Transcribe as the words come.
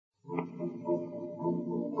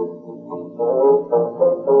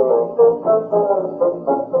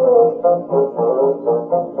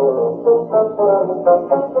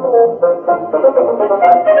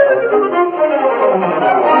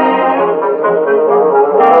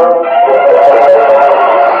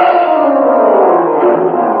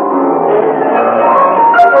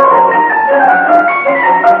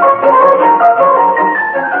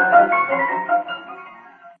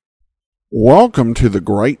Welcome to the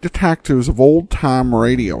Great Detectives of Old Time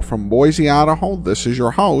Radio. From Boise, Idaho, this is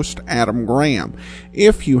your host, Adam Graham.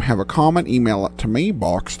 If you have a comment, email it to me,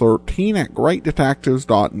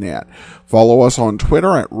 box13@greatdetectives.net. Follow us on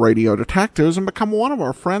Twitter at Radio Detectives and become one of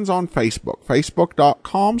our friends on Facebook,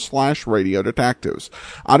 facebook.com/Radio Detectives.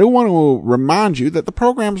 I do want to remind you that the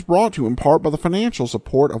program is brought to you in part by the financial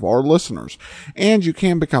support of our listeners, and you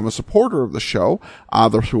can become a supporter of the show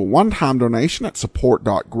either through a one-time donation at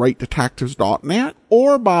support.greatdetectives.net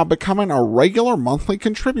or by becoming a regular monthly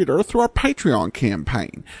contributor through our Patreon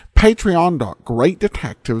campaign,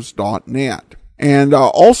 patreon.greatdetectives.net. And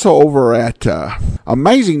also over at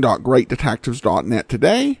amazing.greatdetectives.net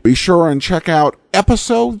today, be sure and check out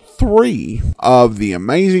episode 3 of The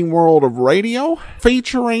Amazing World of Radio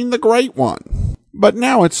featuring the Great One. But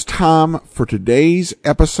now it's time for today's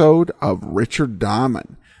episode of Richard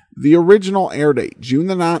Diamond. The original air date, June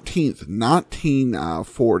the 19th,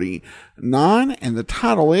 1949, and the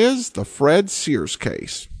title is The Fred Sears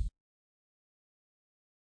Case.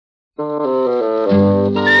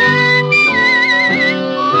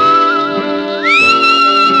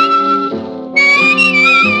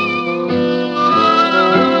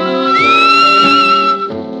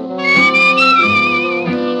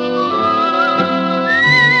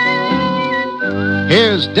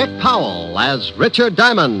 Here's Dick Powell as Richard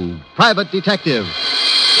Diamond, private detective.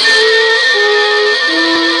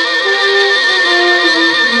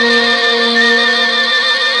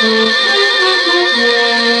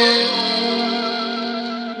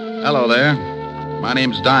 Hello there. My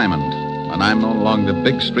name's Diamond, and I'm known along the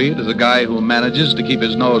big street as a guy who manages to keep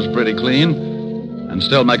his nose pretty clean and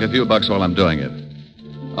still make a few bucks while I'm doing it.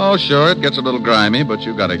 Oh, sure, it gets a little grimy, but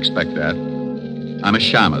you gotta expect that. I'm a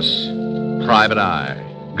shamus, private eye,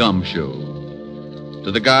 gumshoe.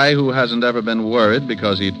 To the guy who hasn't ever been worried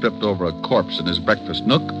because he tripped over a corpse in his breakfast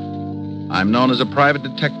nook, I'm known as a private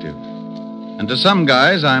detective. And to some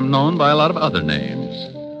guys, I'm known by a lot of other names.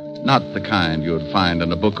 Not the kind you would find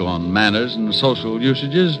in a book on manners and social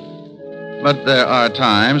usages. But there are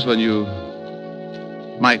times when you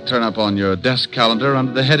might turn up on your desk calendar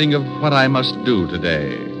under the heading of what I must do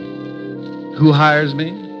today. Who hires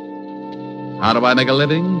me? How do I make a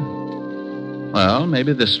living? Well,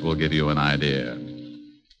 maybe this will give you an idea.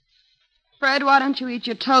 Fred, why don't you eat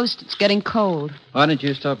your toast? It's getting cold. Why don't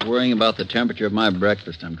you stop worrying about the temperature of my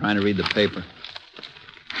breakfast? I'm trying to read the paper.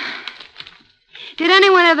 Did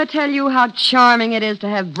anyone ever tell you how charming it is to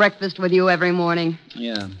have breakfast with you every morning?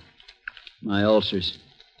 Yeah. My ulcers.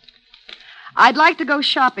 I'd like to go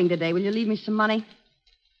shopping today. Will you leave me some money?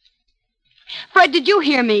 Fred, did you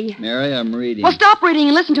hear me? Mary, I'm reading. Well, stop reading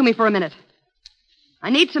and listen to me for a minute. I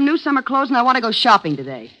need some new summer clothes, and I want to go shopping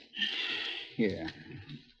today. Here.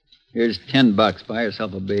 Here's $10. Buy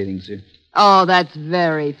yourself a bathing suit. Oh, that's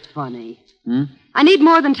very funny. Hmm? I need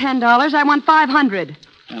more than $10. I want $500. What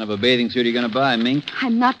kind of a bathing suit are you going to buy, Mink?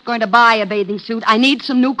 I'm not going to buy a bathing suit. I need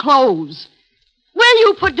some new clothes. Will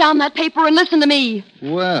you put down that paper and listen to me?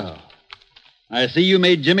 Well, I see you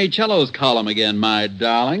made Jimmy Cello's column again, my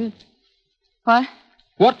darling. What?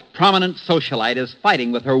 What prominent socialite is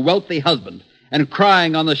fighting with her wealthy husband and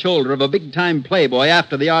crying on the shoulder of a big-time playboy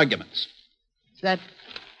after the arguments? That's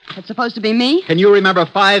supposed to be me? Can you remember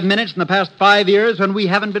 5 minutes in the past 5 years when we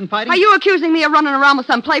haven't been fighting? Are you accusing me of running around with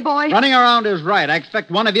some playboy? Running around is right. I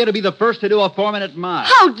expect one of you to be the first to do a 4-minute mile.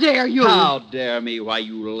 How dare you? How dare me? Why,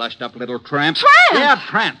 you lushed-up little tramp. Tramp? Yeah,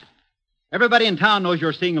 tramp. Everybody in town knows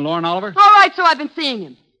you're seeing Lauren Oliver. All right, so I've been seeing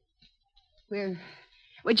him. We're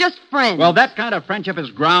just friends. Well, that kind of friendship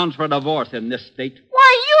is grounds for divorce in this state.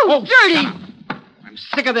 Why, you dirty... Shut up. I'm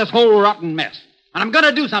sick of this whole rotten mess. And I'm going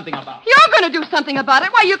to do something about it. You're going to do something about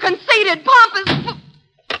it? Why, you conceited, pompous...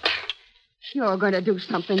 You're going to do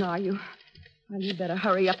something, are you? Well, you better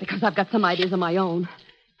hurry up because I've got some ideas of my own.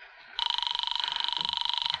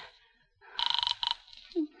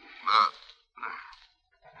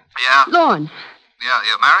 Yeah? Lauren. Yeah,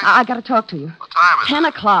 you married? I got to talk to you. What time is 10 it?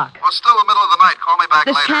 o'clock. Well, it's still the middle of the night. Call me back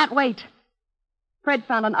This later. can't wait. Fred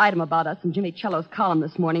found an item about us in Jimmy Cello's column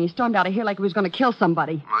this morning. He stormed out of here like he was going to kill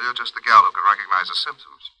somebody. Well, you're just the gal who can recognize the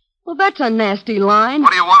symptoms. Well, that's a nasty line.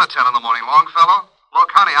 What do you want at 10 in the morning, Longfellow?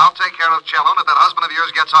 Look, honey, I'll take care of Cello, and if that husband of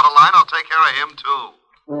yours gets out of line, I'll take care of him, too.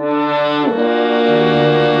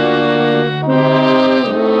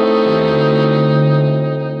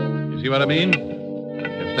 You see what I mean?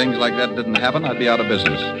 If things like that didn't happen, I'd be out of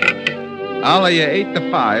business. I'll lay you 8 to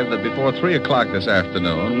 5 that before 3 o'clock this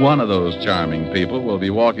afternoon, one of those charming people will be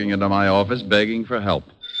walking into my office begging for help.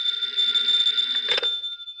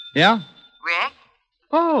 Yeah? Rick?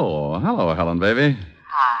 Oh, hello, Helen, baby.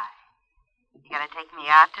 Hi. You gonna take me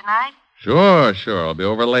out tonight? Sure. I'll be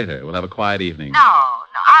over later. We'll have a quiet evening. No,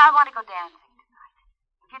 I want to go dancing tonight.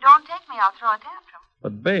 If you don't take me, I'll throw a tantrum.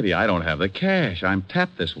 But, baby, I don't have the cash. I'm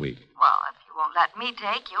tapped this week. Well, if you won't let me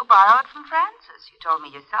take you, borrow it from Francis. You told me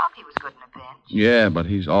yourself he was good in a pinch. Yeah, but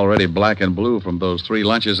he's already black and blue from those 3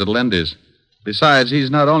 lunches at Lindy's. Besides,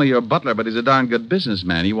 he's not only your butler, but he's a darn good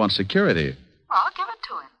businessman. He wants security. Well, give it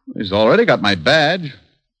to him. He's already got my badge,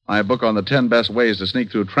 my book on the 10 best ways to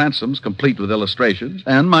sneak through transoms, complete with illustrations,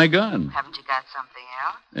 and my gun. Haven't you got something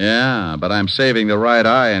else? Yeah, but I'm saving the right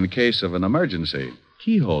eye in case of an emergency.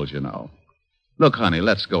 Keyholes, you know. Look, honey,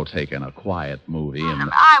 let's go take in a quiet movie and...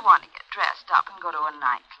 I want to get dressed up and go to a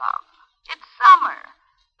nightclub. It's summer.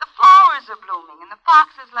 The flowers are blooming, and the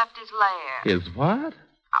fox has left his lair. His what? Oh,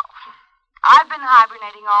 I've been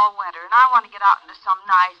hibernating all winter, and I want to get out into some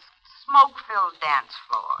nice, smoke-filled dance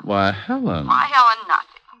floor. Why, Helen. Why, Helen,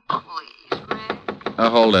 nothing. Please, Rick.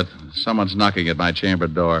 Hold it. Someone's knocking at my chamber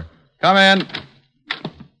door. Come in.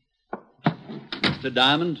 Mr.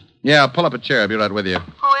 Diamond? Yeah, pull up a chair. I'll be right with you.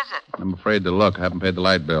 Who is it? I'm afraid to look. I haven't paid the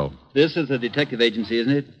light bill. This is a detective agency,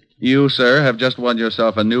 isn't it? You, sir, have just won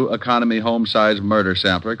yourself a new economy home-size murder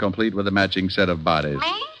sampler, complete with a matching set of bodies.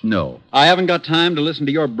 Me? No. I haven't got time to listen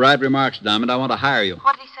to your bright remarks, Diamond. I want to hire you.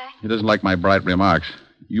 What did he say? He doesn't like my bright remarks.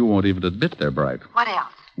 You won't even admit they're bright. What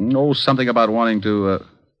else? Oh, something about wanting to,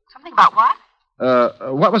 Something about what?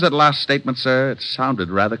 What was that last statement, sir? It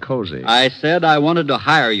sounded rather cozy. I said I wanted to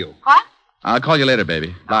hire you. What? I'll call you later,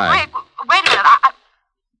 baby. Bye. Wait a minute.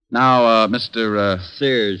 Now, Mr.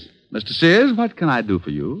 Sears. Mr. Sears, what can I do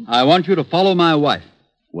for you? I want you to follow my wife.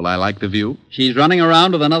 Will I like the view? She's running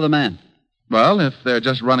around with another man. Well, if they're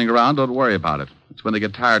just running around, don't worry about it. It's when they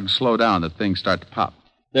get tired and slow down that things start to pop.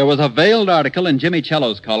 There was a veiled article in Jimmy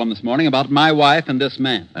Cello's column this morning about my wife and this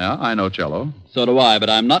man. Yeah, I know Cello. So do I, but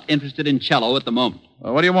I'm not interested in Cello at the moment.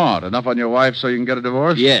 Well, what do you want? Enough on your wife so you can get a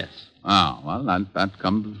divorce? Yes. Oh, well, that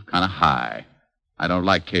comes kind of high. I don't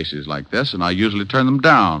like cases like this, and I usually turn them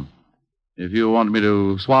down. If you want me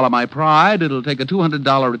to swallow my pride, it'll take a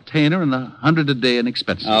 $200 retainer and $100 a day in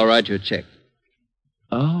expenses. I'll write you a check.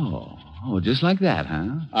 Oh, just like that,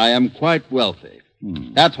 huh? I am quite wealthy.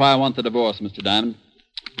 That's why I want the divorce, Mr. Diamond.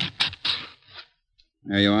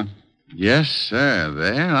 There you are. Yes, sir.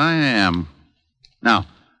 There I am. Now,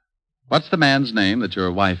 what's the man's name that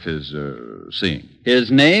your wife is seeing? His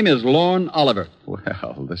name is Lorne Oliver.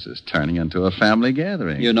 Well, this is turning into a family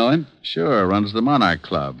gathering. You know him? Sure, runs the Monarch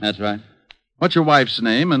Club. That's right. What's your wife's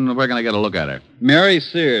name, and we're going to get a look at her? Mary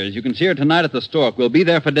Sears. You can see her tonight at the Stork. We'll be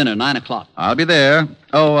there for dinner, 9 o'clock. I'll be there.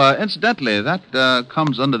 Oh, incidentally, that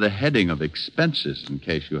comes under the heading of expenses, in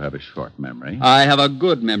case you have a short memory. I have a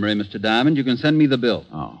good memory, Mr. Diamond. You can send me the bill.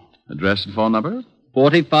 Oh. Address and phone number?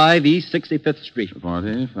 45 East 65th Street.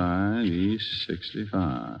 45 East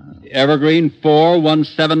 65. Evergreen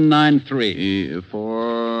 41793.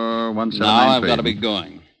 41793. Now I've got to be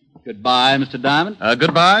going. Goodbye, Mr. Diamond.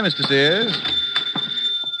 Goodbye, Mr. Sears.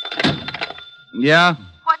 Yeah?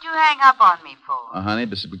 What'd you hang up on me for? Honey,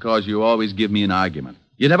 this is because you always give me an argument.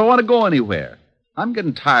 You never want to go anywhere. I'm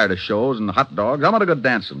getting tired of shows and hot dogs. I want to go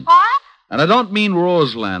dancing. What? And I don't mean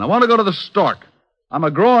Roseland. I want to go to the Stork. I'm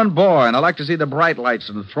a growing boy, and I like to see the bright lights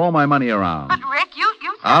and throw my money around. But, Rick, you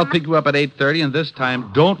I'll pick you up at 8:30, and this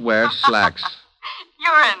time, don't wear slacks.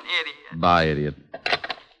 You're an idiot. Bye, idiot.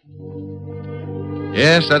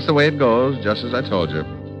 Yes, that's the way it goes, just as I told you.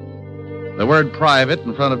 The word private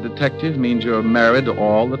in front of detective means you're married to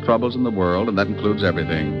all the troubles in the world, and that includes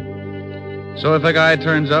everything. So if a guy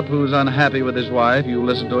turns up who's unhappy with his wife, you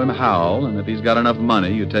listen to him howl, and if he's got enough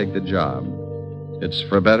money, you take the job. It's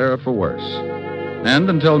for better or for worse. And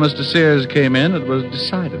until Mr. Sears came in, it was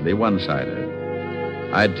decidedly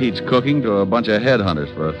one-sided. I'd teach cooking to a bunch of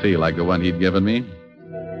headhunters for a fee like the one he'd given me.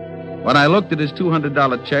 When I looked at his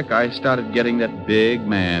 $200 check, I started getting that big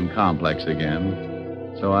man complex again.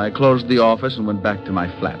 So I closed the office and went back to my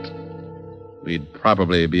flat. We'd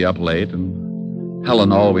probably be up late, and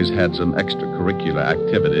Helen always had some extracurricular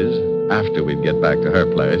activities after we'd get back to her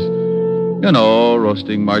place. You know,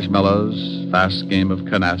 roasting marshmallows, fast game of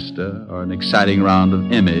canasta, or an exciting round of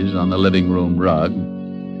immies on the living room rug.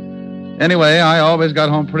 Anyway, I always got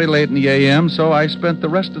home pretty late in the a.m., so I spent the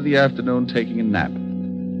rest of the afternoon taking a nap.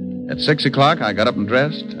 At 6 o'clock, I got up and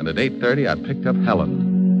dressed, and at 8:30, I picked up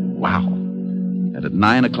Helen. Wow. And at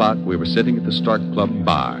 9 o'clock, we were sitting at the Stork Club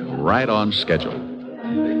bar, right on schedule.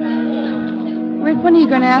 Rick, when are you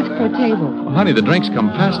going to ask for a table? Oh, honey, the drinks come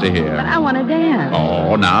faster here. But I want to dance.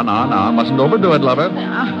 Oh, now. Mustn't overdo it, lover.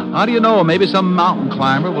 How do you know? Maybe some mountain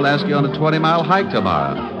climber will ask you on a 20-mile hike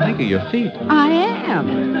tomorrow. Think of your feet. I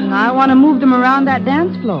am. I want to move them around that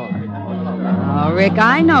dance floor. Oh, Rick,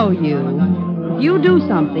 I know you. If you do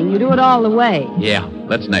something, you do it all the way. Yeah,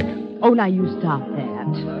 let's nick. Oh, now you stop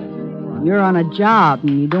that. You're on a job,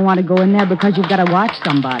 and you don't want to go in there because you've got to watch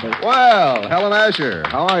somebody. Well, Helen Asher,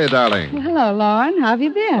 how are you, darling? Well, hello, Lauren. How have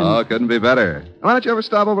you been? Oh, couldn't be better. Why don't you ever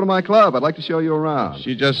stop over to my club? I'd like to show you around.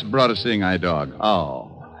 She just brought a seeing eye dog. Oh,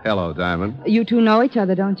 hello, Diamond. You two know each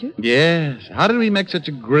other, don't you? Yes. How did we make such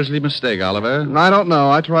a grisly mistake, Oliver? I don't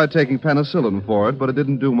know. I tried taking penicillin for it, but it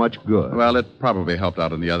didn't do much good. Well, it probably helped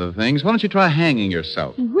out in the other things. Why don't you try hanging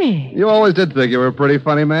yourself? Rick. You always did think you were a pretty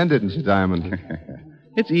funny man, didn't you, Diamond?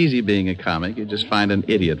 It's easy being a comic. You just find an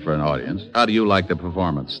idiot for an audience. How do you like the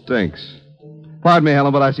performance? Stinks. Pardon me,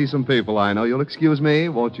 Helen, but I see some people I know. You'll excuse me,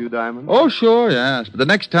 won't you, Diamond? Oh, sure, yes. But the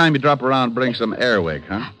next time you drop around, bring some airwick,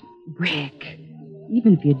 huh? Rick,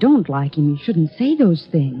 even if you don't like him, you shouldn't say those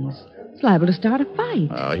things. It's liable to start a fight.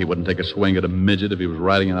 Oh, he wouldn't take a swing at a midget if he was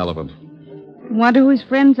riding an elephant. Wonder who his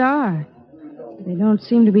friends are. They don't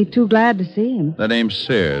seem to be too glad to see him. The name's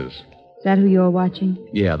Sears. Is that who you're watching?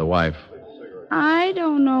 Yeah, the wife. I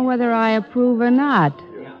don't know whether I approve or not.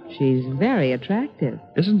 She's very attractive.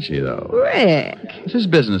 Isn't she, though? Rick. This is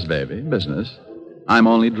business, baby. Business. I'm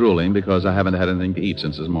only drooling because I haven't had anything to eat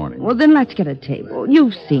since this morning. Well, then let's get a table.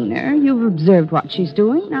 You've seen her. You've observed what she's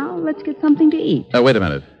doing. Now let's get something to eat. Wait a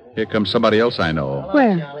minute. Here comes somebody else I know.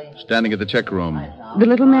 Where? Standing at the check room. The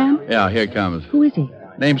little man? Yeah, here he comes. Who is he?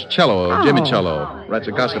 Name's Cello, Oh. Jimmy Cello. Writes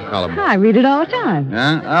a gossip column. I read it all the time.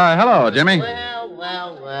 Yeah? Hello, Jimmy.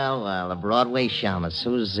 Well, a Broadway shamus.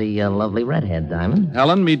 Who's the lovely redhead, Diamond?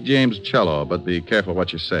 Helen, meet James Cello, but be careful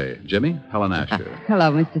what you say. Jimmy, Helen Asher.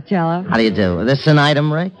 Hello, Mr. Cello. How do you do? This an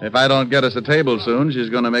item, Rick? If I don't get us a table soon, she's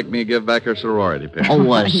going to make me give back her sorority pin.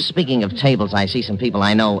 Oh, speaking of tables, I see some people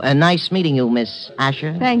I know. Nice meeting you, Miss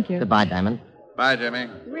Asher. Thank you. Goodbye, Diamond. Bye, Jimmy.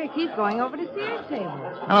 Rick, he's going over to Sears'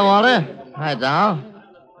 table. Hello, Walter. Hi, Doll.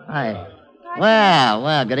 Hi.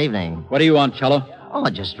 Well, good evening. What do you want, Cello? Oh, I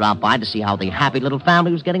just dropped by to see how the happy little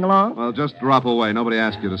family was getting along. Well, just drop away. Nobody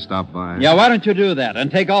asked you to stop by. Yeah, why don't you do that? And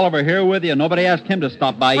take Oliver here with you. Nobody asked him to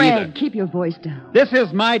stop by either. Fred, keep your voice down. This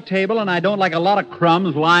is my table, and I don't like a lot of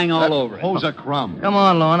crumbs lying all over it. Who's a crumb? Come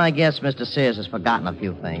on, Lorne. I guess Mr. Sears has forgotten a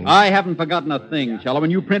few things. I haven't forgotten a thing, Cello.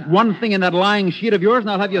 When you print one thing in that lying sheet of yours, and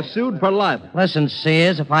I'll have you sued for libel. Listen,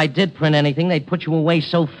 Sears, if I did print anything, they'd put you away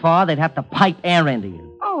so far they'd have to pipe air into you.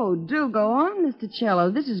 Oh, do go on, Mr.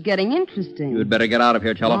 Cello. This is getting interesting. You'd better get out of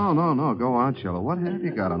here, Cello. No. Go on, Cello. What have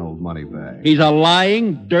you got on old Moneybag? He's a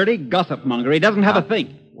lying, dirty gossip monger. He doesn't have a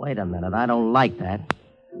thing. Wait a minute. I don't like that.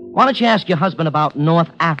 Why don't you ask your husband about North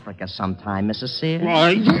Africa sometime, Mrs.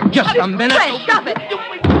 Sears? Just a minute. Fred, stop it.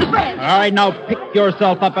 Fred. All right, now pick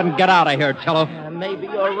yourself up and get out of here, Cello. Maybe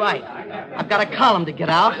you're right. I've got a column to get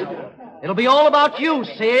out. It'll be all about you,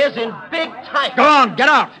 Sears, in big type. Go on, get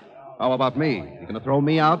out. How about me? You going to throw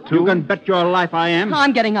me out, too? You can bet your life I am.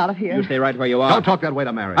 I'm getting out of here. You stay right where you are. Don't talk that way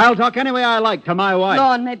to Mary. I'll talk any way I like to my wife.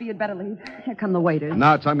 Lorne, maybe you'd better leave. Here come the waiters.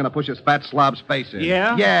 Now it's time I'm going to push his fat slob's face in.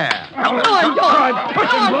 Yeah? Yeah. Come on, don't.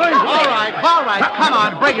 Push him, boys. All right. Come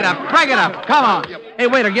on, break it up. Come on. Hey,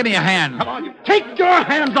 waiter, give me a hand. Come on. Take your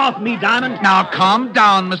hands off me, Diamond. Now, calm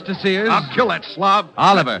down, Mr. Sears. I'll kill that slob.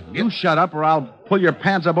 Oliver, you shut up or I'll pull your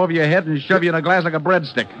pants up over your head and shove you in a glass like a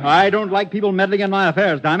breadstick. I don't like people meddling in my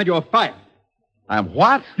affairs, Diamond. You're fired. I'm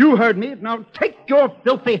what? You heard me. Now take your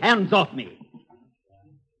filthy hands off me.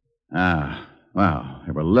 Well,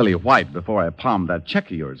 they were lily white before I palmed that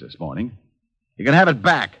check of yours this morning. You can have it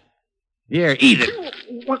back. Here, eat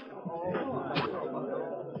it. What?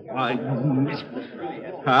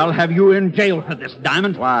 I'll have you in jail for this,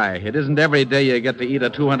 Diamond. Why? It isn't every day you get to eat a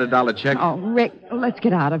 $200 check. Oh, Rick, let's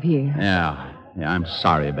get out of here. Yeah, I'm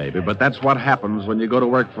sorry, baby, but that's what happens when you go to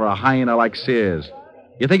work for a hyena like Sears.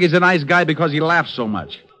 You think he's a nice guy because he laughs so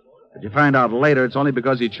much. But you find out later it's only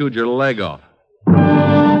because he chewed your leg off.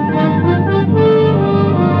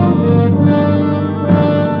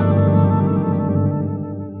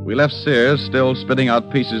 We left Sears still spitting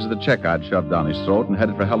out pieces of the check I'd shoved down his throat and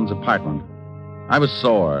headed for Helen's apartment. I was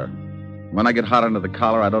sore. When I get hot under the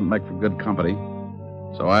collar, I don't make for good company.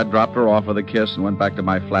 So I dropped her off with a kiss and went back to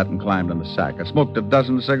my flat and climbed in the sack. I smoked a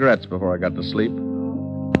dozen cigarettes before I got to sleep.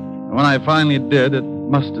 And when I finally did, it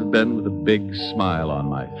must have been with a big smile on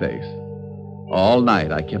my face. All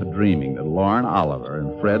night I kept dreaming that Lauren Oliver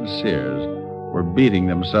and Fred Sears were beating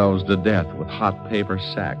themselves to death with hot paper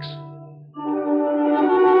sacks.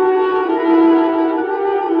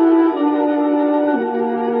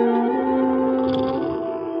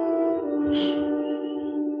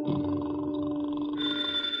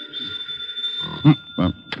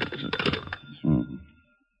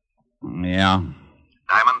 Yeah.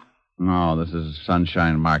 Diamond? No, this is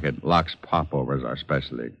Sunshine Market. Locks Popovers, our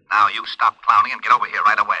specialty. Now you stop clowning and get over here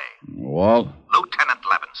right away. Walt? Lou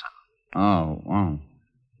Oh, wow.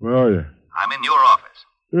 Where are you? I'm in your office.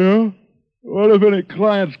 Yeah? Well, if any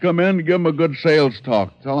clients come in, give them a good sales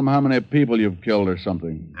talk. Tell them how many people you've killed or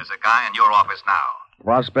something. There's a guy in your office now.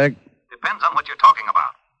 Prospect? Depends on what you're talking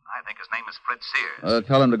about. I think his name is Fred Sears.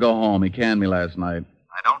 Tell him to go home. He canned me last night.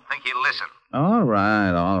 I don't think he'll listen. All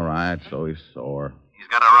right. So he's sore. He's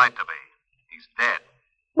got a right to be. He's dead.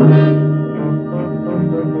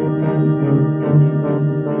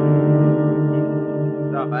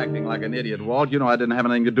 Stop acting like an idiot, Walt. You know I didn't have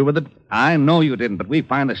anything to do with it. I know you didn't, but we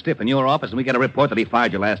find the stiff in your office, and we get a report that he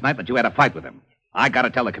fired you last night, but you had a fight with him. I got to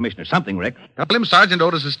tell the commissioner something, Rick. Tell him Sergeant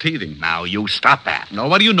Otis is teething. Now, you stop that. No,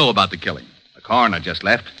 what do you know about the killing? The coroner just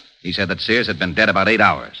left. He said that Sears had been dead about 8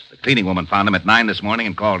 hours. The cleaning woman found him at 9 this morning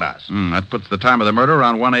and called us. That puts the time of the murder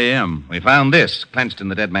around 1 a.m. We found this clenched in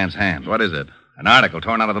the dead man's hand. What is it? An article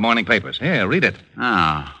torn out of the morning papers. Here, read it.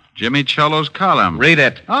 Jimmy Cello's column. Read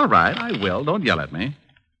it. All right, I will. Don't yell at me.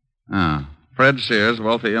 Fred Sears,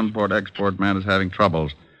 wealthy import-export man, is having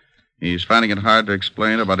troubles. He's finding it hard to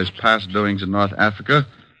explain about his past doings in North Africa,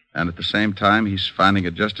 and at the same time, he's finding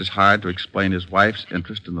it just as hard to explain his wife's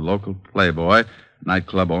interest in the local playboy,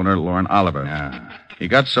 nightclub owner Lauren Oliver. He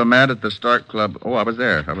got so mad at the Stork Club... Oh, I was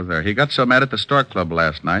there. He got so mad at the Stork Club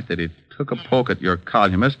last night that he took a poke at your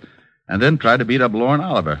columnist and then tried to beat up Lauren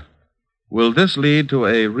Oliver. Will this lead to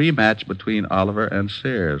a rematch between Oliver and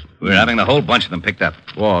Sears? We're having the whole bunch of them picked up.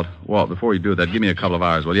 Walt, before you do that, give me a couple of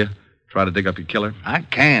hours, will you? Try to dig up your killer. I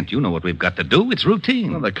can't. You know what we've got to do. It's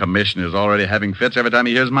routine. Well, the commissioner's already having fits every time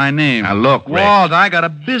he hears my name. Now, look, Rick. Walt, I got a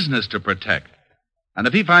business to protect. And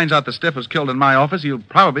if he finds out the stiff was killed in my office, he'll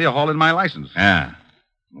probably haul in my license. Yeah.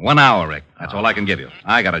 1 hour, Rick. That's all I can give you.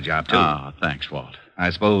 I got a job, too. Thanks, Walt. I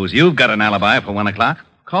suppose you've got an alibi for 1 o'clock?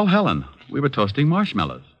 Call Helen. We were toasting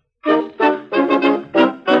marshmallows.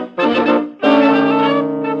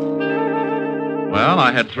 Well,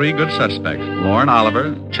 I had 3 good suspects. Lauren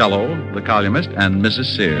Oliver, Cello, the columnist, and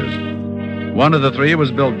Mrs. Sears. One of the 3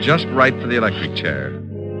 was built just right for the electric chair.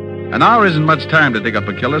 An hour isn't much time to dig up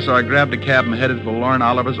a killer, so I grabbed a cab and headed for Lauren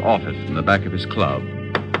Oliver's office in the back of his club.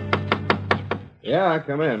 Yeah,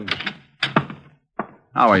 come in.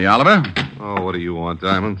 How are you, Oliver? Oh, what do you want,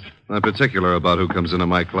 Diamond? Not particular about who comes into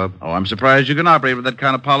my club. Oh, I'm surprised you can operate with that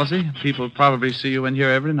kind of policy. People probably see you in here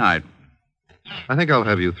every night. I think I'll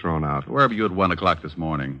have you thrown out. Where were you at 1 o'clock this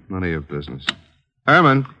morning? None of your business.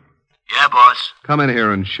 Herman. Yeah, boss. Come in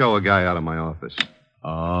here and show a guy out of my office.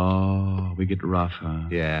 Oh, we get rough, huh?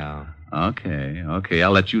 Yeah. Okay.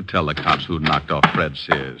 I'll let you tell the cops who knocked off Fred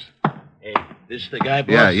Sears. Hey, this the guy,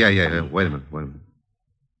 boss? Yeah. Wait a minute.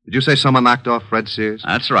 Did you say someone knocked off Fred Sears?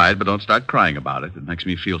 That's right, but don't start crying about it. It makes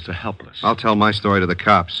me feel so helpless. I'll tell my story to the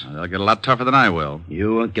cops. They'll get a lot tougher than I will.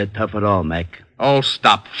 You won't get tough at all, Mac. Oh,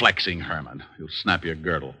 stop flexing, Herman. You'll snap your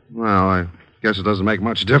girdle. Well, I guess it doesn't make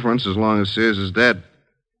much difference as long as Sears is dead.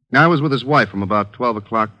 I was with his wife from about 12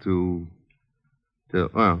 o'clock till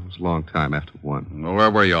it was a long time after 1. Well, where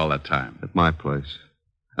were you all that time? At my place.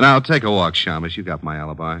 Now, take a walk, Shamus. You got my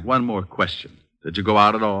alibi. One more question. Did you go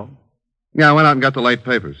out at all? Yeah, I went out and got the late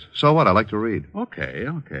papers. So what? I like to read. Okay.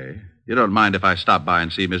 You don't mind if I stop by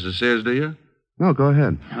and see Mrs. Sears, do you? No, go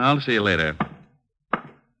ahead. I'll see you later.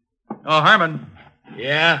 Oh, Herman.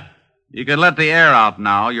 Yeah? You can let the air out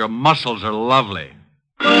now. Your muscles are lovely.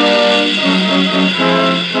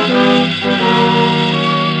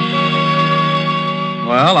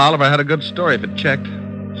 Well, Oliver had a good story if it checked,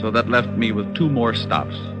 so that left me with 2 more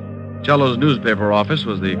stops. Cello's newspaper office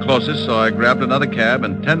was the closest, so I grabbed another cab,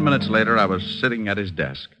 and 10 minutes later, I was sitting at his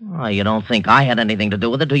desk. Oh, you don't think I had anything to do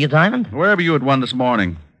with it, do you, Diamond? Where were you at 1 this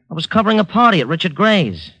morning? I was covering a party at Richard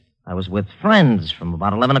Gray's. I was with friends from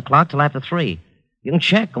about 11 o'clock till after 3. You can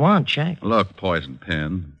check. Go on, check. Look, Poison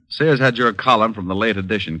Pin. Sears had your column from the late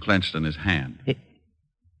edition clenched in his hand.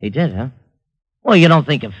 He did, huh? Well, you don't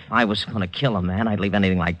think if I was going to kill a man, I'd leave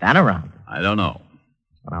anything like that around? I don't know.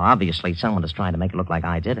 Well, now, obviously, someone is trying to make it look like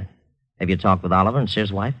I did it. Have you talked with Oliver and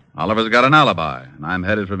Sears' wife? Oliver's got an alibi, and I'm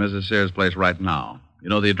headed for Mrs. Sears' place right now. You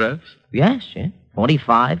know the address? Yes.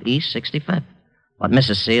 45 East 65th. But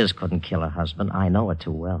Mrs. Sears couldn't kill her husband. I know her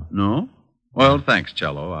too well. No? Well, thanks,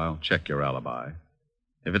 Cello. I'll check your alibi.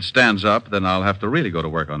 If it stands up, then I'll have to really go to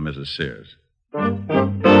work on Mrs. Sears.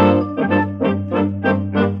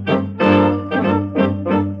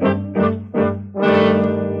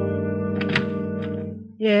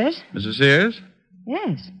 Yes? Mrs. Sears?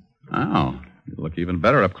 Yes. Oh, you look even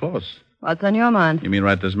better up close. What's on your mind? You mean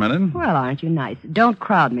right this minute? Well, aren't you nice? Don't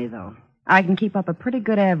crowd me, though. I can keep up a pretty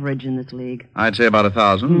good average in this league. I'd say about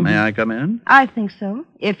 1,000. Mm-hmm. May I come in? I think so,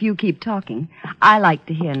 if you keep talking. I like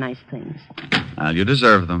to hear nice things. Well, you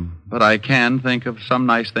deserve them. But I can think of some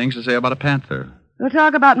nice things to say about a panther. We'll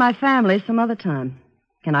talk about my family some other time.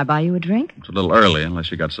 Can I buy you a drink? It's a little early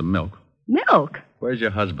unless you got some milk. Milk? Where's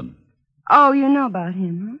your husband? Oh, you know about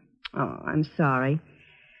him, huh? Oh, I'm sorry.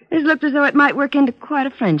 This looked as though it might work into quite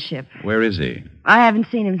a friendship. Where is he? I haven't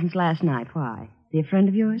seen him since last night. Why? Is he a friend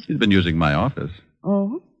of yours? He's been using my office.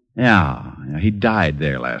 Oh? Yeah, he died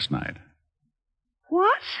there last night.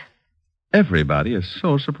 What? Everybody is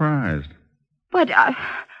so surprised. But,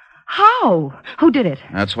 how? Who did it?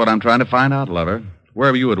 That's what I'm trying to find out, lover.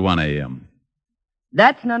 Where were you at 1 a.m.?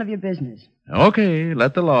 That's none of your business. Okay,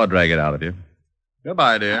 let the law drag it out of you.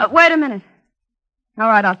 Goodbye, dear. Wait a minute. All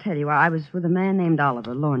right, I'll tell you. I was with a man named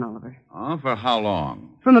Oliver, Lorne Oliver. Oh, for how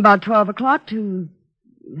long? From about 12 o'clock to,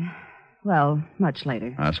 well, much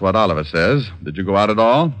later. That's what Oliver says. Did you go out at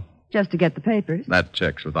all? Just to get the papers. That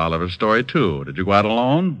checks with Oliver's story, too. Did you go out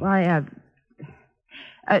alone? Why,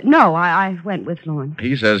 no, I went with Lorne.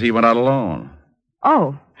 He says he went out alone.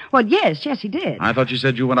 Oh, well, yes, he did. I thought you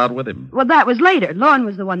said you went out with him. Well, that was later. Lorne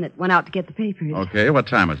was the one that went out to get the papers. Okay, what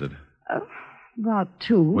time was it? About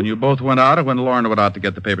 2. When you both went out or when Lorne went out to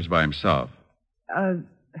get the papers by himself?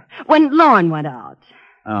 When Lorne went out.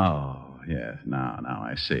 Oh, yes. Now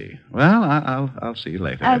I see. Well, I'll see you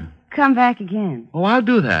later. Come back again. Oh, I'll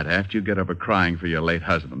do that after you get over crying for your late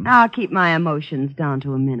husband. I'll keep my emotions down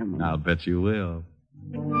to a minimum. I'll bet you will.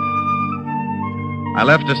 I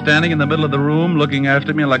left her standing in the middle of the room, looking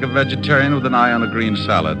after me like a vegetarian with an eye on a green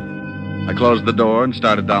salad. I closed the door and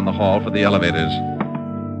started down the hall for the elevators.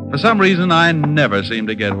 For some reason, I never seem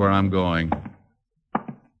to get where I'm going.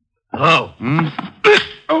 Hello.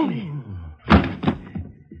 Oh.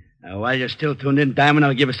 Now, while you're still tuned in, Diamond,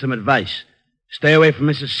 I'll give you some advice. Stay away from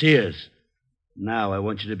Mrs. Sears. Now, I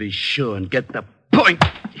want you to be sure and get the point.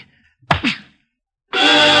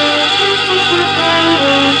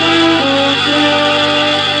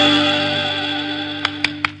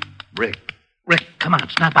 Rick, come on,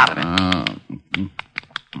 snap out of it.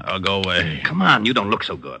 I'll go away. Come on, you don't look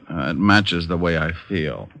so good. It matches the way I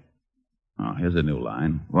feel. Oh, here's a new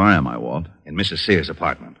line. Where am I, Walt? In Mrs. Sears'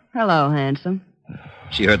 apartment. Hello, handsome.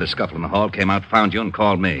 She heard the scuffle in the hall, came out, found you, and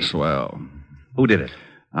called me. Swell. Who did it?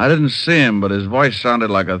 I didn't see him, but his voice sounded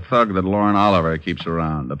like a thug that Lorne Oliver keeps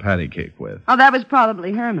around to patty cake with. Oh, that was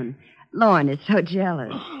probably Herman. Lorne is so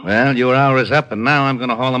jealous. Well, your hour is up, and now I'm going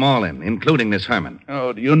to haul them all in, including this Herman.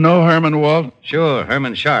 Oh, do you know Herman, Walt? Sure,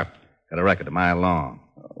 Herman Sharp. Got a record a mile long.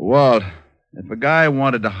 Walt, if a guy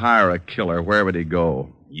wanted to hire a killer, where would he go?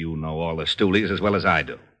 You know all the stoolies as well as I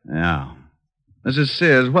do. Yeah. Mrs.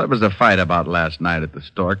 Sears, what was the fight about last night at the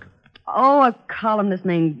Stork? Oh, a columnist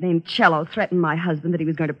named Cello threatened my husband that he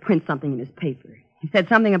was going to print something in his paper. He said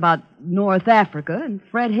something about North Africa, and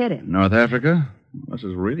Fred hit him. North Africa? This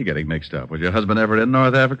is really getting mixed up. Was your husband ever in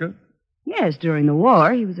North Africa? Yes, during the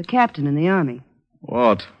war. He was a captain in the Army.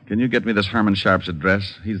 Walt, can you get me this Herman Sharp's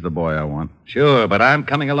address? He's the boy I want. Sure, but I'm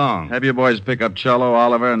coming along. Have your boys pick up Cello,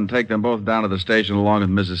 Oliver, and take them both down to the station along with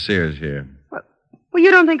Mrs. Sears here. Well,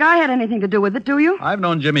 you don't think I had anything to do with it, do you? I've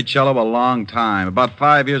known Jimmy Cello a long time. About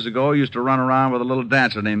 5 years ago, he used to run around with a little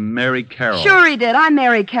dancer named Mary Carroll. Sure he did. I'm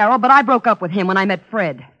Mary Carroll, but I broke up with him when I met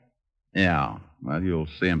Fred. Yeah. Well, you'll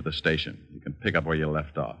see him at the station. You can pick up where you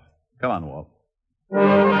left off. Come on, Walt.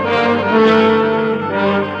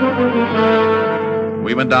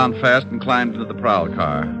 We went down fast and climbed into the prowl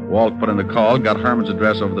car. Walt put in a call and got Herman's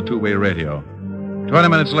address over the two-way radio. 20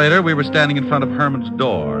 minutes later, we were standing in front of Herman's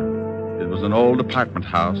door. It was an old apartment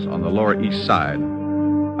house on the Lower East Side.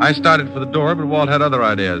 I started for the door, but Walt had other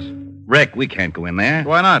ideas. Rick, we can't go in there.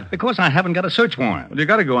 Why not? Because I haven't got a search warrant. Well, you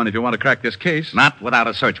got to go in if you want to crack this case. Not without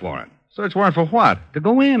a search warrant. Search warrant for what? To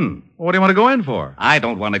go in. Well, what do you want to go in for? I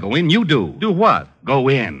don't want to go in. You do. Do what? Go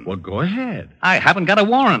in. Well, go ahead. I haven't got a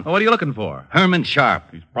warrant. Well, what are you looking for? Herman Sharp.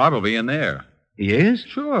 He's probably in there. He is?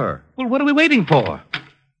 Sure. Well, what are we waiting for?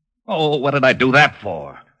 Oh, what did I do that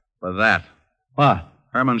for? For that. What?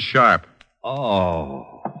 Herman Sharp. Oh.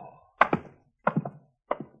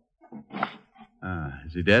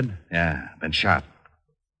 Is he dead? Yeah, been shot.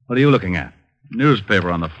 What are you looking at?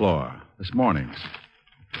 Newspaper on the floor. This morning's.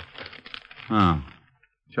 Oh.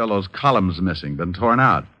 Cello's column's missing. Been torn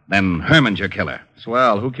out. Then Herman's your killer.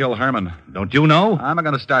 Swell. Who killed Herman? Don't you know? I'm not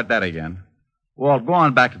going to start that again. Walt, go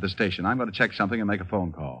on back to the station. I'm going to check something and make a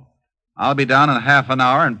phone call. I'll be down in half an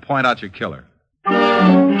hour and point out your killer.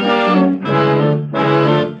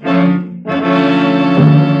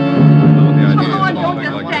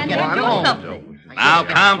 Now,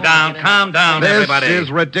 calm down, everybody. This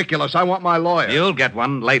is ridiculous. I want my lawyer. You'll get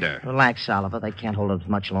one later. Relax, Oliver. They can't hold us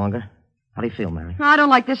much longer. How do you feel, Mary? I don't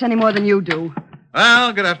like this any more than you do.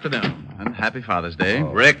 Well, good afternoon, and happy Father's Day.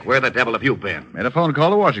 Rick, where the devil have you been? Made a phone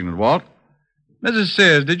call to Washington, Walt. Mrs.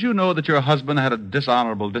 Sears, did you know that your husband had a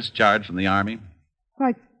dishonorable discharge from the Army?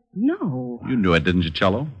 Why, no. You knew it, didn't you,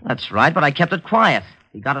 Cello? That's right, but I kept it quiet.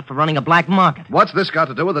 He got it for running a black market. What's this got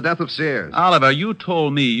to do with the death of Sears? Oliver, you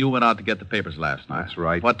told me you went out to get the papers last night. That's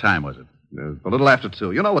right. What time was it? A little after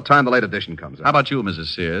 2. You know what time the late edition comes out. How about you,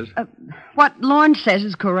 Mrs. Sears? What Lorne says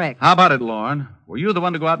is correct. How about it, Lorne? Were you the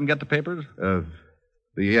one to go out and get the papers?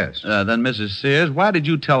 Yes. Then, Mrs. Sears, why did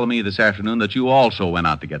you tell me this afternoon that you also went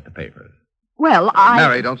out to get the papers? Well,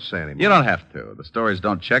 Mary, don't say anymore. You don't have to. The stories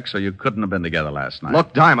don't check, so you couldn't have been together last night.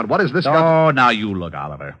 Look, Diamond, what is this Oh, now you look,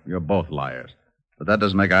 Oliver. You're both liars. But that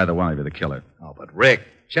doesn't make either one of you the killer. Oh, but Rick,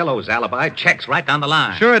 Cello's alibi checks right down the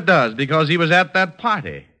line. Sure it does, because he was at that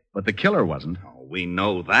party. But the killer wasn't. Oh, we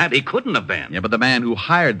know that. He couldn't have been. Yeah, but the man who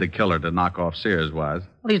hired the killer to knock off Sears was.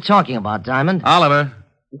 What are you talking about, Diamond? Oliver,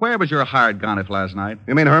 where was your hired gun if last night?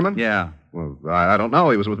 You mean Herman? Yeah. Well, I don't know.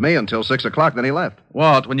 He was with me until 6 o'clock, then he left.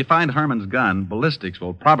 Walt, when you find Herman's gun, ballistics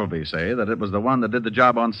will probably say that it was the one that did the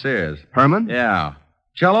job on Sears. Herman? Yeah.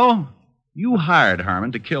 Cello, you hired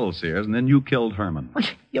Herman to kill Sears, and then you killed Herman.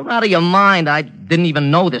 You're out of your mind. I didn't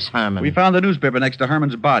even know this Herman. We found the newspaper next to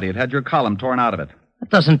Herman's body. It had your column torn out of it.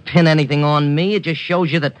 That doesn't pin anything on me. It just shows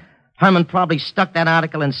you that Herman probably stuck that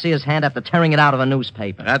article in Sears' hand after tearing it out of a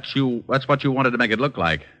newspaper. That's what you wanted to make it look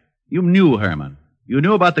like. You knew Herman. You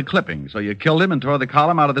knew about the clipping, so you killed him and tore the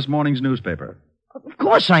column out of this morning's newspaper. Of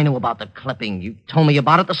course I knew about the clipping. You told me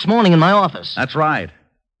about it this morning in my office. That's right.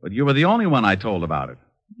 But you were the only one I told about it.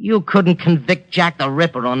 You couldn't convict Jack the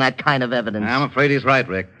Ripper on that kind of evidence. I'm afraid he's right,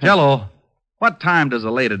 Rick. Cello, what time does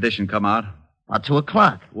the late edition come out? About 2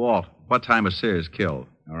 o'clock. Walt, what time was Sears killed?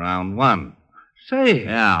 Around 1. Say.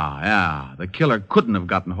 Yeah. The killer couldn't have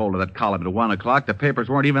gotten hold of that column at 1 o'clock. The papers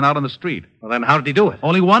weren't even out on the street. Well, then how did he do it?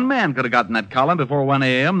 Only one man could have gotten that column before 1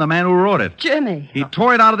 a.m., the man who wrote it. Jimmy. He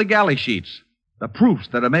tore it out of the galley sheets. The proofs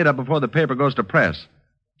that are made up before the paper goes to press.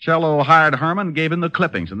 Cello hired Herman, gave him the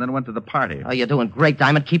clippings, and then went to the party. Oh, you're doing great,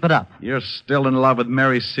 Diamond. Keep it up. You're still in love with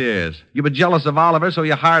Mary Sears. You were jealous of Oliver, so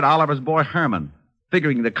you hired Oliver's boy Herman,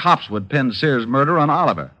 figuring the cops would pin Sears' murder on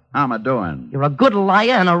Oliver. How am I doing? You're a good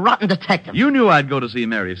liar and a rotten detective. You knew I'd go to see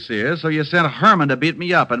Mary Sears, so you sent Herman to beat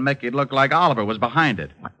me up and make it look like Oliver was behind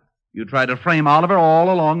it. What? You tried to frame Oliver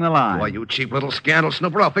all along the line. Why, you cheap little scandal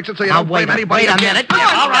snooper. I'll fix it so you Now, don't blame anybody. Wait a minute.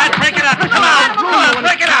 Yeah, all right, break it up. Come on,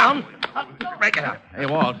 break it down. Break it up. Hey,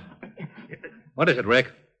 Walt. What is it,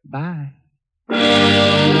 Rick? Bye.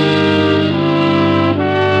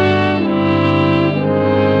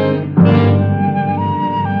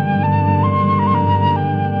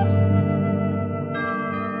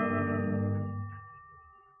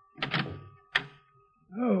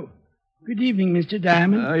 Oh, good evening, Mr.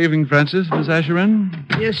 Diamond. Evening, Francis. Miss Asherin?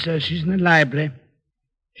 Yes, sir. She's in the library.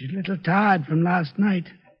 She's a little tired from last night.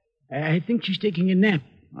 I think she's taking a nap.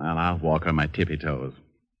 Well, I'll walk on my tippy toes.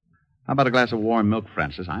 How about a glass of warm milk,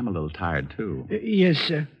 Francis? I'm a little tired, too. Yes,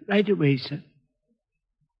 sir. Right away, sir.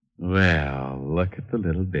 Well, look at the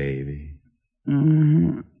little baby.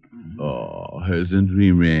 Mm-hmm. Oh, hasn't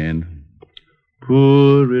dreamland.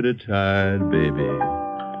 Poor little tired baby.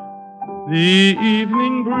 The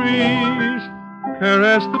evening breeze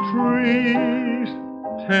caressed the trees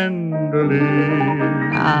tenderly.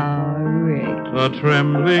 Oh, Rick. The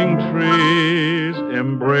trembling trees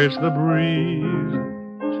embrace the breeze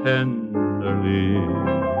tenderly.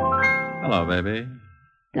 Hello, baby.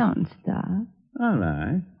 Don't stop. All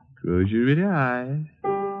right. Close your pretty eyes.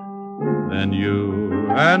 Then you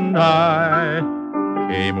and I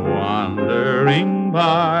came wandering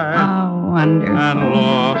by. Oh, wonderful. And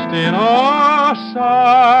lost in our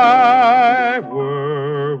sight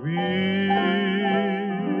were we.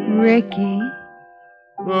 Ricky.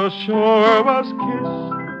 The shore was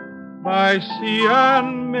kissed by sea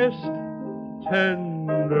and mist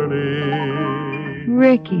tenderly.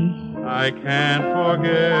 Ricky. I can't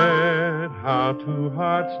forget how two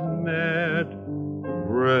hearts met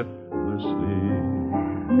breathlessly.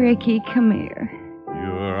 Ricky, come here.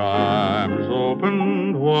 Your arms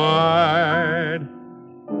opened wide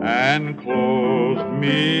and closed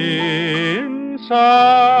me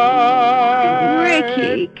inside.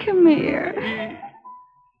 Ricky, come here.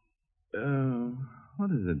 What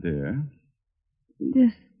is it, dear?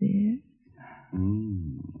 Just this.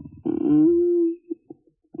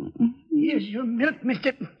 Here's your milk,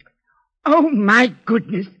 mister. Oh, my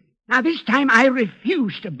goodness. Now, this time I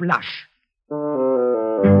refuse to blush.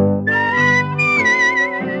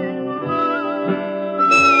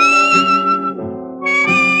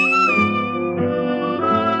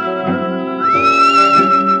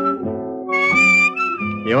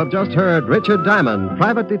 You have just heard Richard Diamond,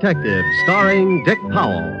 Private Detective, starring Dick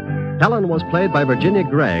Powell. Helen was played by Virginia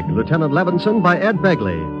Gregg, Lieutenant Levinson by Ed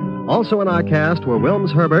Begley. Also in our cast were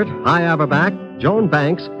Wilms Herbert, Hy Averback, Joan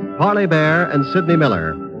Banks, Parley Bear, and Sidney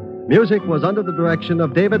Miller. Music was under the direction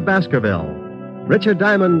of David Baskerville. Richard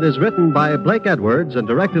Diamond is written by Blake Edwards and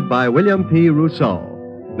directed by William P. Rousseau.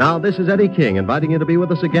 Now, this is Eddie King inviting you to be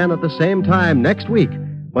with us again at the same time next week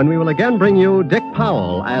when we will again bring you Dick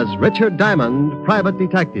Powell as Richard Diamond, Private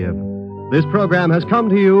Detective. This program has come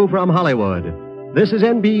to you from Hollywood. This is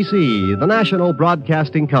NBC, the national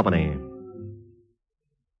broadcasting company.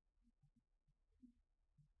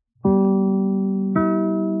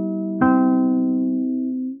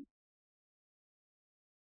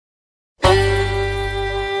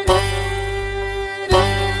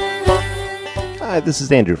 Hi, this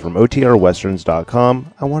is Andrew from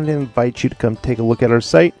OTRWesterns.com. I wanted to invite you to come take a look at our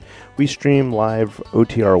site. We stream live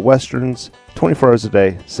OTR Westerns 24 hours a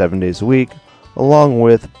day, 7 days a week, along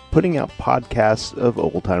with putting out podcasts of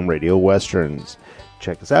old-time radio westerns.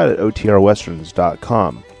 Check us out at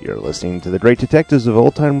OTRWesterns.com. You're listening to The Great Detectives of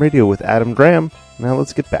Old-Time Radio with Adam Graham. Now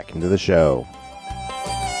let's get back into the show.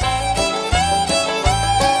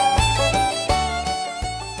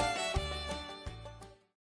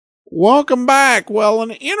 Welcome back. Well,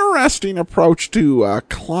 an interesting approach to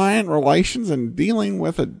client relations and dealing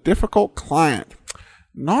with a difficult client.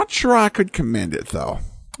 Not sure I could commend it, though.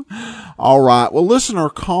 All right. Well, listener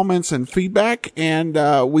comments and feedback, and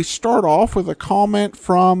we start off with a comment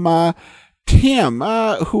from Tim,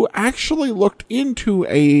 who actually looked into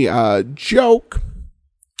a joke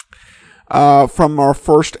from our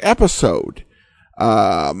first episode,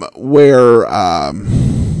 where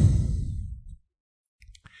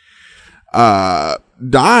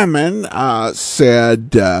Diamond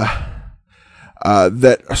said that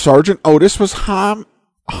Sergeant Otis was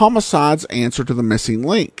Homicide's answer to the missing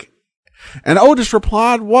link. And Otis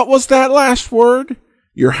replied, "What was that last word?"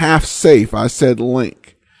 "You're half safe," I said,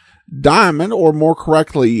 "link." Diamond, or more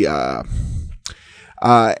correctly, Tim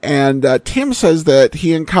says that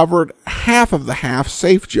he uncovered half of the half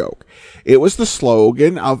safe joke. It was the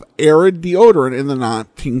slogan of Arid deodorant in the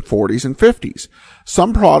 1940s and 50s.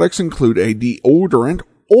 Some products include a deodorant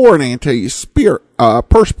or an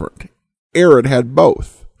anti-perspirant. Arid had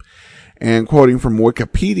both. And quoting from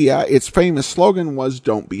Wikipedia, its famous slogan was,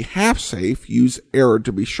 "Don't be half safe, use Arid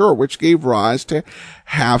to be sure," which gave rise to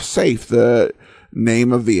Half Safe, the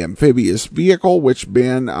name of the amphibious vehicle which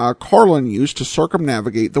Ben Carlin used to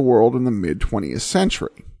circumnavigate the world in the mid-20th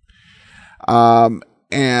century.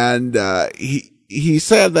 He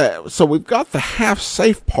said that, so we've got the half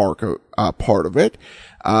safe part of it,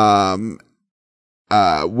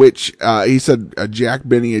 which he said Jack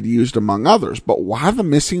Benny had used among others. But why the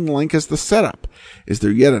missing link as the setup? Is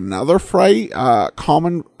there yet another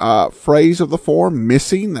common phrase of the form,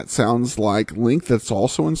 missing, that sounds like link, that's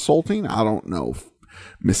also insulting? I don't know.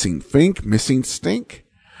 Missing fink, missing stink?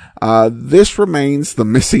 This remains the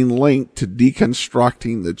missing link to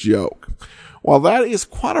deconstructing the joke. Well, that is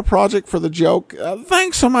quite a project for the joke.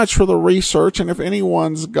 Thanks so much for the research. And if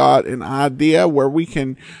anyone's got an idea where we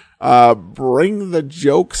can bring the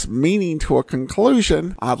joke's meaning to a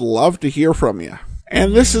conclusion, I'd love to hear from you.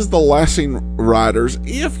 And this is the lesson, writers.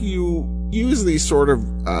 If you use these sort of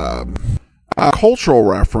cultural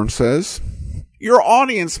references, your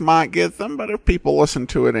audience might get them, but if people listen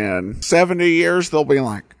to it in 70 years, they'll be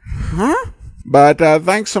like, huh? But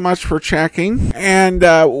thanks so much for checking. And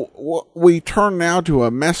we turn now to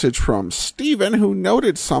a message from Stephen, who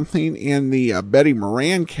noted something in the Betty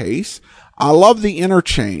Moran case. I love the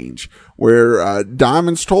interchange where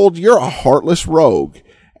Diamond's told, "You're a heartless rogue."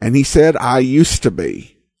 And he said, "I used to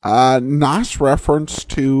be." Nice reference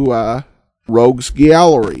to Rogues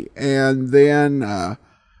Gallery. And then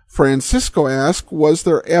Francisco asked, was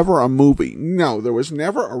there ever a movie? No, there was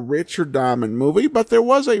never a Richard Diamond movie, but there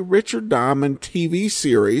was a Richard Diamond TV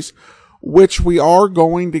series, which we are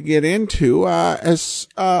going to get into as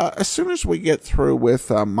soon as we get through with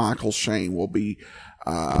Michael Shane. We'll be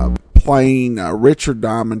playing Richard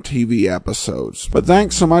Diamond TV episodes. But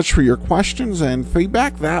thanks so much for your questions and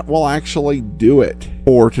feedback. That will actually do it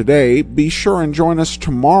for today. Be sure and join us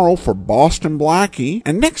tomorrow for Boston Blackie.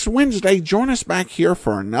 And next Wednesday, join us back here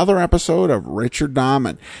for another episode of Richard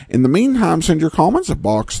Diamond. In the meantime, send your comments at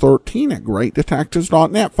box13 at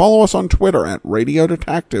greatdetectives.net. Follow us on Twitter at Radio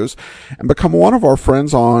Detectives and become one of our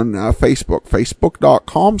friends on Facebook,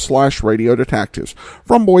 facebook.com/Radio Detectives.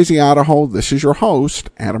 From Boise, Idaho, this is your host,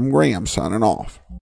 Adam Graham, signing off.